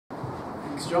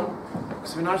Thanks, John.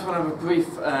 So we now just want to have a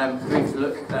brief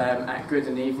look at good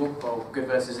and evil, or good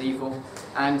versus evil,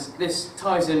 and this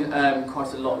ties in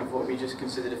quite a lot with what we just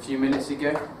considered a few minutes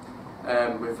ago,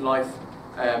 with life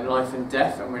and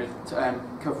death, and we'll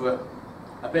cover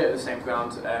a bit of the same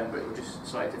ground, but with just a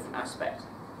slightly different aspect.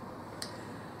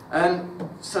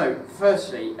 So,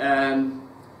 firstly,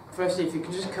 if you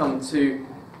can just come to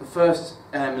the first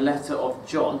letter of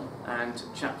John and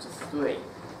chapter 3.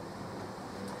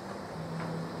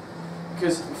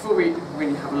 Because before we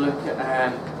really have a look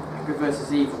at good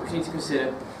versus evil, we need to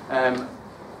consider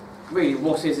really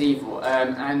what is evil.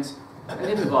 And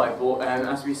in the Bible,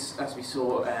 as we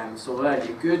saw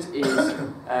earlier, good is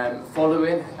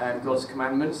following God's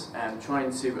commandments and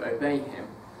trying to obey Him,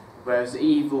 whereas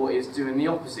evil is doing the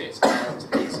opposite, and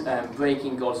it's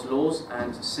breaking God's laws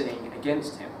and sinning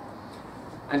against Him.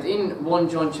 And in 1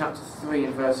 John chapter 3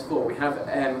 and verse 4, we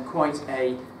have quite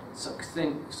a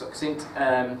succinct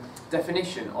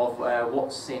definition of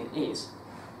what sin is.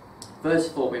 Verse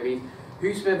 4 we read,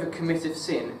 "Whosoever committeth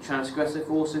sin transgresseth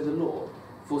also the law,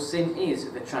 for sin is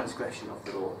the transgression of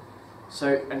the law."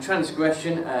 So, and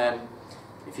transgression,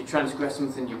 if you transgress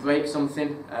something, you break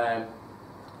something,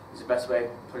 is the best way,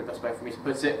 probably the best way for me to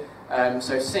put it.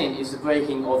 So sin is the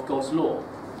breaking of God's law.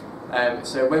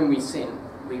 So when we sin,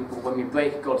 when we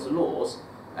break God's laws,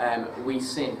 we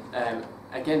sin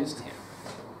against Him.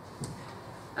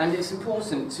 And it's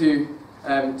important to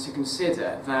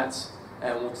consider that,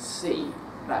 or to see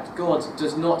that God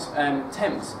does not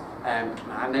tempt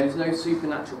man. There is no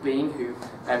supernatural being who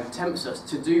tempts us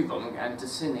to do wrong and to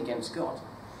sin against God.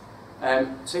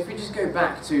 So if we just go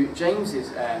back to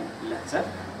James's letter,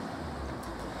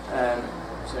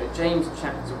 so James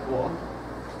chapter 1,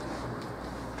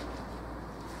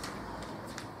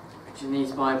 which in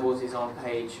these Bibles is on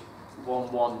page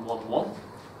 1111.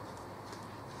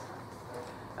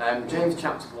 James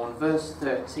chapter 1 verse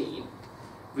 13,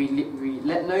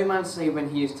 let no man say when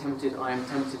he is tempted, I am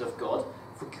tempted of God,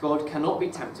 for God cannot be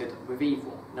tempted with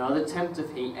evil, neither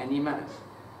tempteth he any man.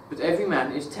 But every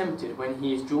man is tempted when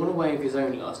he is drawn away of his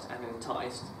own lust and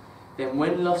enticed. Then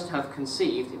when lust hath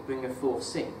conceived, it bringeth forth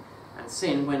sin, and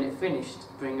sin, when it finished,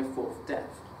 bringeth forth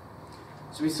death.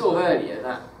 So we saw earlier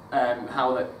that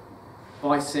how that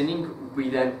by sinning,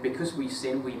 because we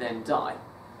sin, we then die.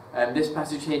 This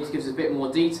passage here gives us a bit more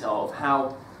detail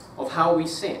of how we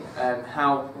sin,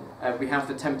 how we have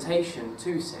the temptation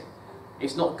to sin.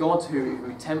 It's not God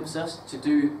who tempts us to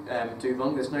do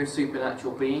wrong. There's no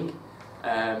supernatural being,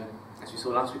 as we saw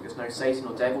last week. There's no Satan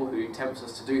or devil who tempts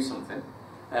us to do something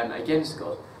against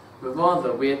God, but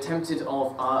rather we are tempted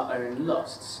of our own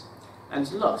lusts.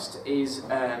 And lust is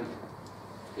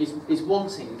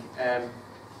wanting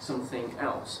something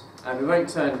else. And we won't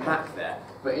turn back there,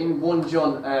 but in 1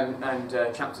 John and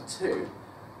chapter 2,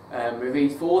 we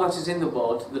read, "For all that is in the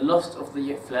world, the lust of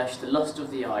the flesh, the lust of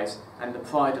the eyes, and the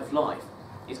pride of life,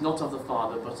 is not of the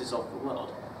Father, but is of the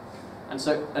world."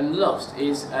 And lust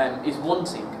is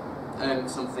wanting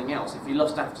something else. If you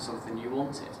lust after something, you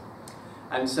want it.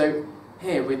 And so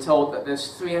here we're told that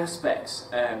there's three aspects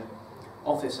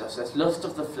of this lust. There's lust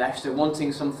of the flesh, so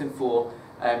wanting something for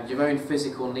your own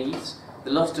physical needs. The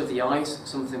lust of the eyes,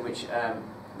 something which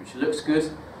looks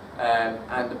good,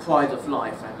 and the pride of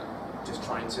life, and just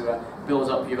trying to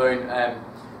build up your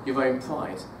own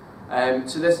pride.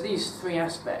 So there's these three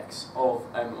aspects of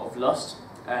lust,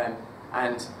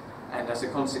 and as a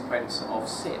consequence of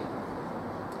sin.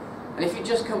 And if you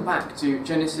just come back to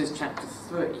Genesis chapter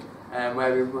 3,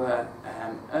 where we were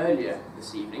earlier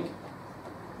this evening,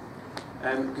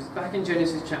 because back in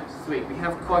Genesis chapter 3 we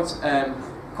have quite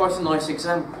a nice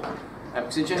example.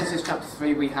 Because in Genesis chapter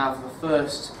 3 we have the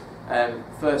first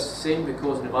sin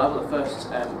recorded in the Bible, the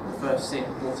first sin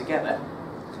altogether.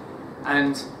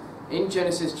 And in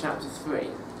Genesis chapter 3,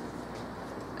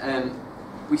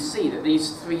 we see that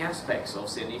these three aspects of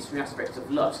sin, these three aspects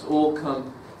of lust, all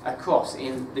come across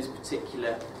in these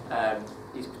particular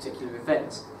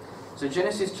events. So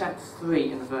Genesis chapter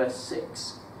 3 and verse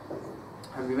 6,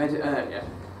 and we read it earlier.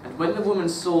 "And when the woman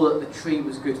saw that the tree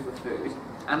was good for food,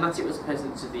 and that it was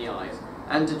pleasant to the eyes,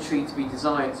 and a tree to be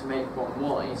desired to make one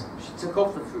wise, she took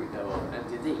off the fruit thereof, and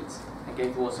did eat, and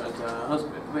gave also unto her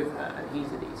husband with her, and he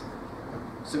did eat."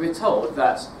 So we're told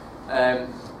that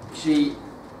she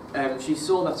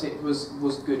saw that it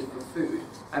was good for food,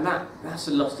 and that's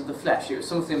the lust of the flesh. It was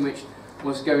something which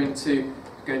was going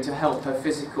to help her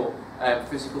physical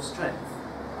strength.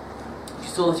 She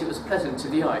saw that it was pleasant to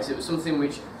the eyes. It was something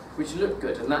which looked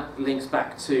good, and that links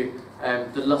back to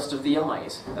the lust of the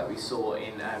eyes that we saw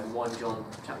in 1 John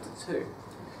chapter 2.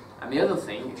 And the other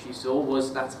thing she saw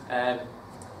was that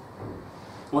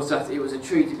was that it was a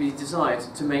tree to be desired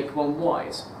to make one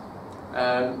wise.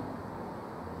 And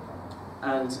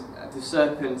the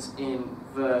serpent in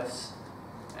verse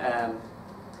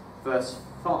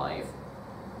 5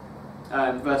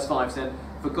 said,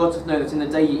 "For God doth know that in the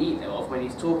day ye eat thereof," when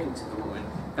he's talking to the woman,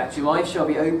 "that your eyes shall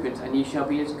be opened, and ye shall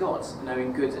be as gods,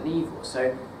 knowing good and evil."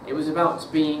 So it was about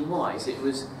being wise. It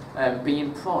was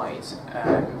being pride.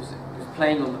 It was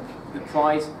playing on the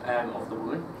pride of the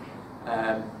woman,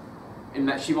 in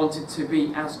that she wanted to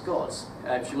be as gods.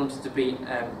 She wanted to be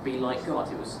like God.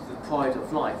 It was the pride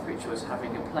of life which was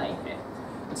having a play here.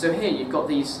 And so here you've got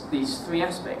these three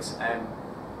aspects,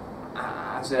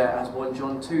 as 1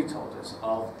 John 2 told us,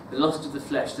 of the lust of the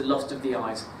flesh, the lust of the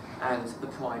eyes, and the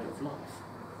pride of life.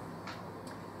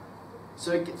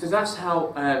 So that's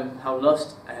how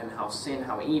lust, how sin,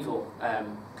 how evil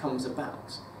comes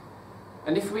about.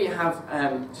 And if we have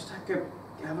just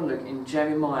have a look in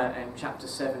Jeremiah chapter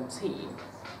 17.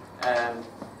 In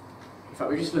fact,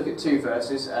 we'll just look at two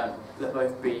verses. They'll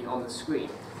both be on the screen.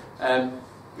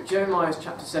 But Jeremiah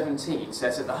chapter 17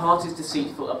 says that the heart is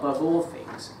deceitful above all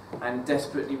things and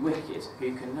desperately wicked.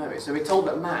 Who can know it? So we're told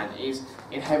that man is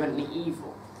inherently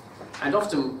evil, and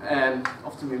often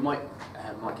we might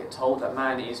get told that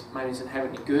man is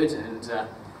inherently good, and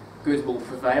good will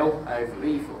prevail over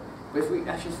evil. But if we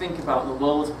actually think about the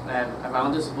world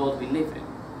around us, the world we live in,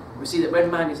 we see that when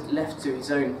man is left to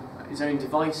his own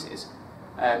devices,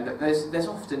 that there's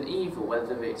often evil,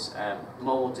 whether it's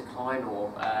moral decline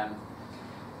or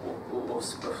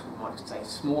might say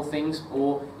small things,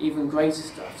 or even greater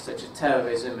stuff such as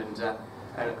terrorism and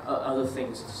other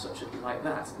things such like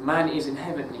that. Man is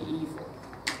inherently evil,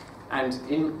 and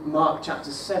in Mark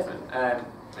chapter 7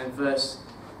 and verse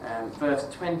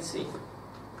 20,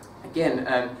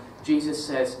 again Jesus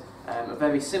says a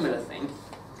very similar thing,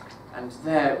 and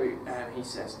there he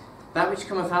says, "That which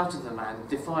cometh out of the man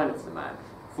defileth the man,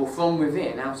 for from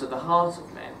within, out of the heart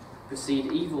of men,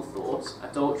 proceed evil thoughts,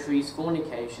 adulteries,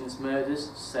 fornications,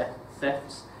 murders,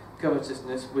 thefts,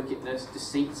 covetousness, wickedness,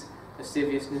 deceit,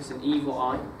 lasciviousness, an evil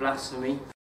eye, blasphemy,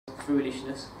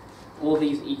 foolishness. All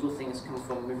these evil things come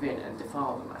from within and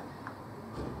defile the man."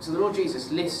 So the Lord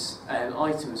Jesus lists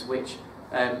items which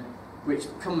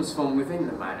comes from within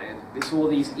the man, and it's all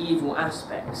these evil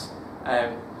aspects,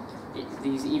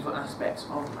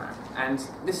 of man. And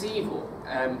this evil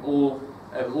all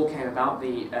came about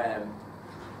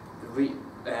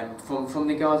from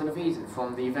the Garden of Eden,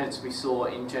 from the events we saw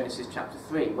in Genesis chapter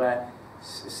 3, where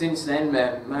since then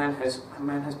man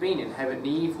has been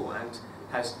inherently evil and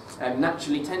has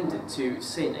naturally tended to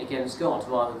sin against God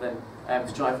rather than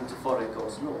striving to follow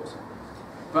God's laws.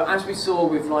 But as we saw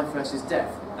with life versus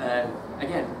death,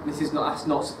 again, that's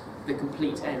not the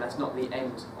complete end. That's not the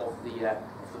end of the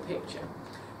picture.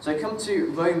 So I come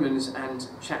to Romans and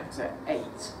chapter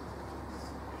 8.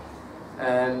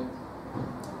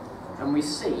 And we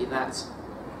see that,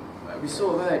 we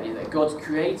saw earlier that God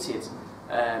created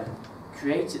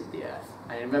the earth,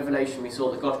 and in Revelation we saw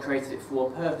that God created it for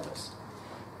a purpose.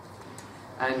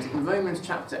 And in Romans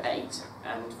chapter 8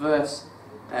 and verse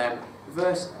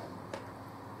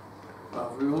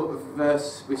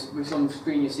on the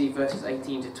screen you see verses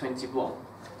 18 to 21.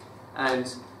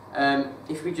 And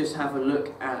if we just have a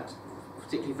look at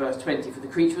particularly verse 20, "For the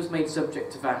creature was made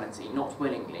subject to vanity, not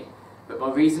willingly, but by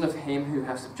reason of him who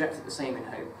hath subjected the same in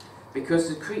hope, because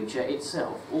the creature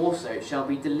itself also shall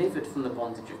be delivered from the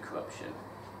bondage of corruption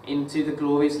into the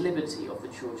glorious liberty of the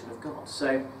children of God."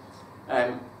 So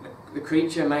the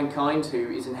creature, mankind, who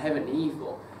is inherently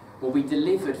evil, will be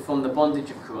delivered from the bondage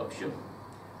of corruption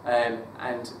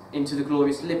and into the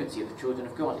glorious liberty of the children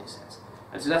of God, it says.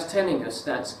 And so that's telling us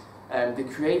that the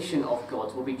creation of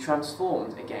God will be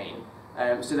transformed again,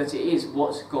 so that it is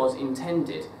what God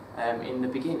intended in the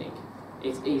beginning.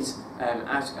 It is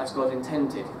as God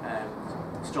intended,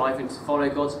 striving to follow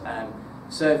God,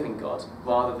 serving God,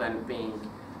 rather than being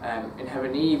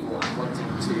inherently evil and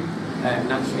wanting to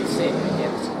naturally sin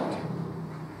against God.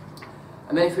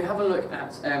 And then if we have a look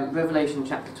at Revelation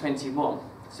chapter 21,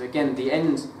 so again the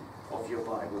end of your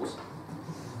Bibles,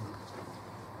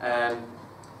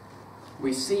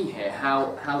 we see here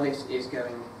how this is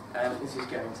going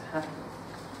to happen,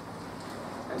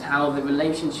 and how the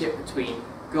relationship between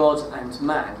God and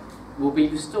man will be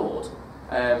restored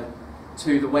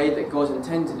to the way that God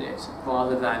intended it,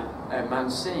 rather than man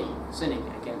sinning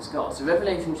against God. So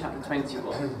Revelation chapter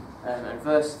 21 and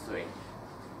verse 3.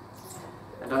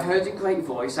 "And I heard a great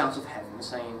voice out of heaven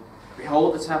saying,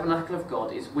 Behold, the tabernacle of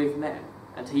God is with men,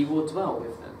 and he will dwell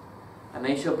with them. And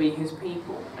they shall be his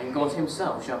people, and God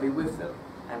himself shall be with them,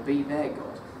 and be their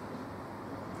God.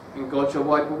 And God shall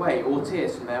wipe away all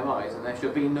tears from their eyes, and there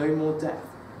shall be no more death,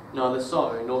 neither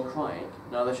sorrow nor crying,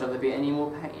 neither shall there be any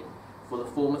more pain, for the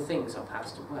former things are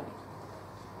passed away.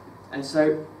 And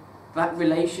so that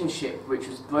relationship which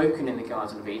was broken in the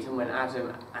Garden of Eden when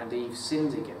Adam and Eve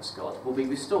sinned against God will be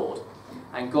restored,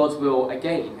 and God will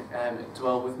again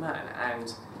dwell with man.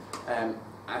 And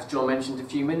as John mentioned a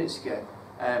few minutes ago,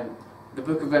 the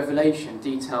book of Revelation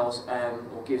details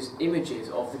or gives images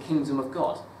of the kingdom of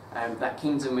God, that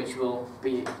kingdom which will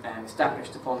be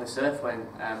established upon this earth when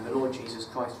the Lord Jesus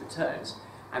Christ returns.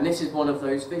 And this is one of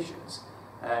those visions.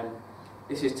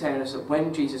 This is telling us that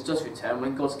when Jesus does return,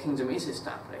 when God's kingdom is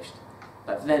established,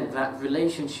 that then that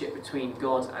relationship between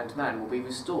God and man will be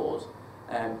restored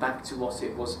back to what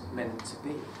it was meant to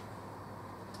be.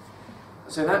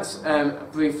 So that's a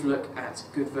brief look at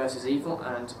good versus evil,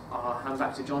 and I'll hand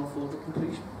back to John for the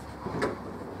conclusion.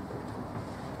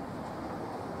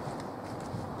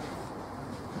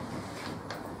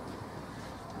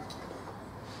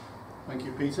 Thank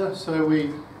you, Peter. So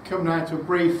we come now to a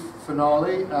brief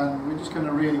finale, and we're just going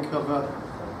to really cover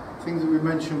things that we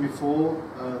mentioned before,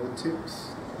 the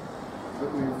tips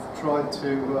that we've tried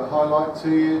to highlight to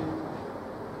you,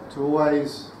 to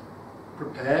always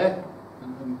prepare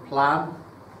and plan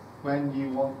when you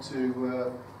want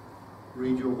to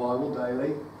read your Bible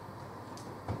daily,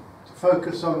 to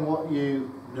focus on what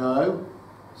you know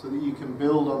so that you can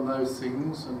build on those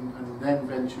things and then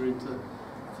venture into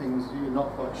things that you're not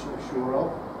quite sure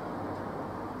of.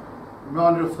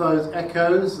 Reminder of those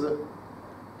echoes that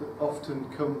often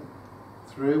come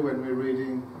through when we're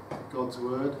reading God's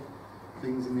Word.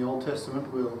 Things in the Old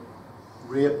Testament will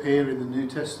reappear in the New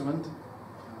Testament,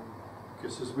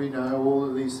 because as we know, all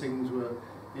of these things were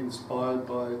inspired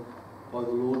by the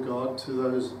Lord God to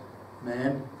those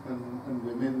men and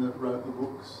women that wrote the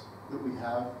books that we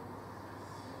have.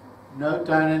 Note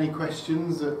down any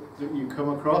questions that you come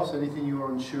across, anything you're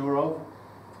unsure of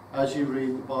as you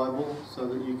read the Bible, so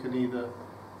that you can either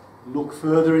look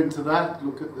further into that,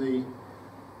 look at the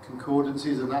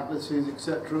concordances and atlases,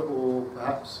 etc., or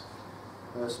perhaps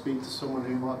speak to someone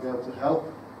who might be able to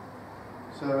help.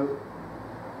 So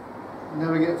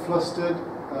never get flustered,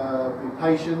 be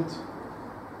patient,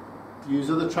 use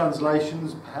other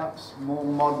translations. Perhaps more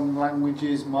modern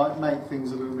languages might make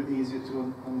things a little bit easier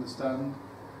to understand.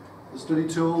 The study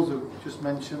tools I've just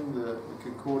mentioned, the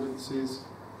concordances,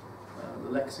 the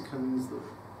lexicons,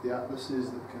 the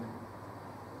atlases that can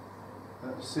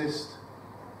assist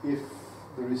if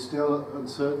there is still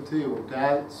uncertainty or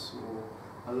doubts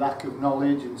or a lack of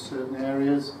knowledge in certain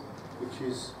areas, which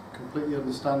is completely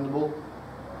understandable.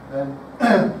 Then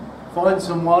find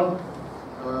someone,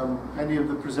 any of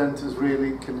the presenters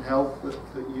really can help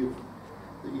that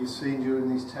you've seen during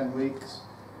these 10 weeks.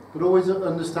 But always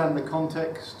understand the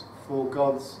context for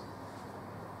God's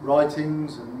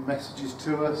writings and messages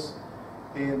to us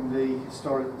in the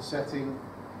historical setting,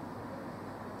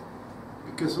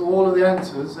 because all of the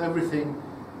answers, everything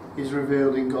is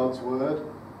revealed in God's Word.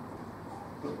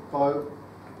 But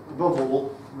above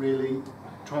all, really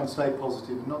try and stay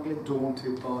positive and not get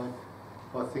daunted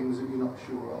by things that you're not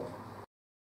sure of.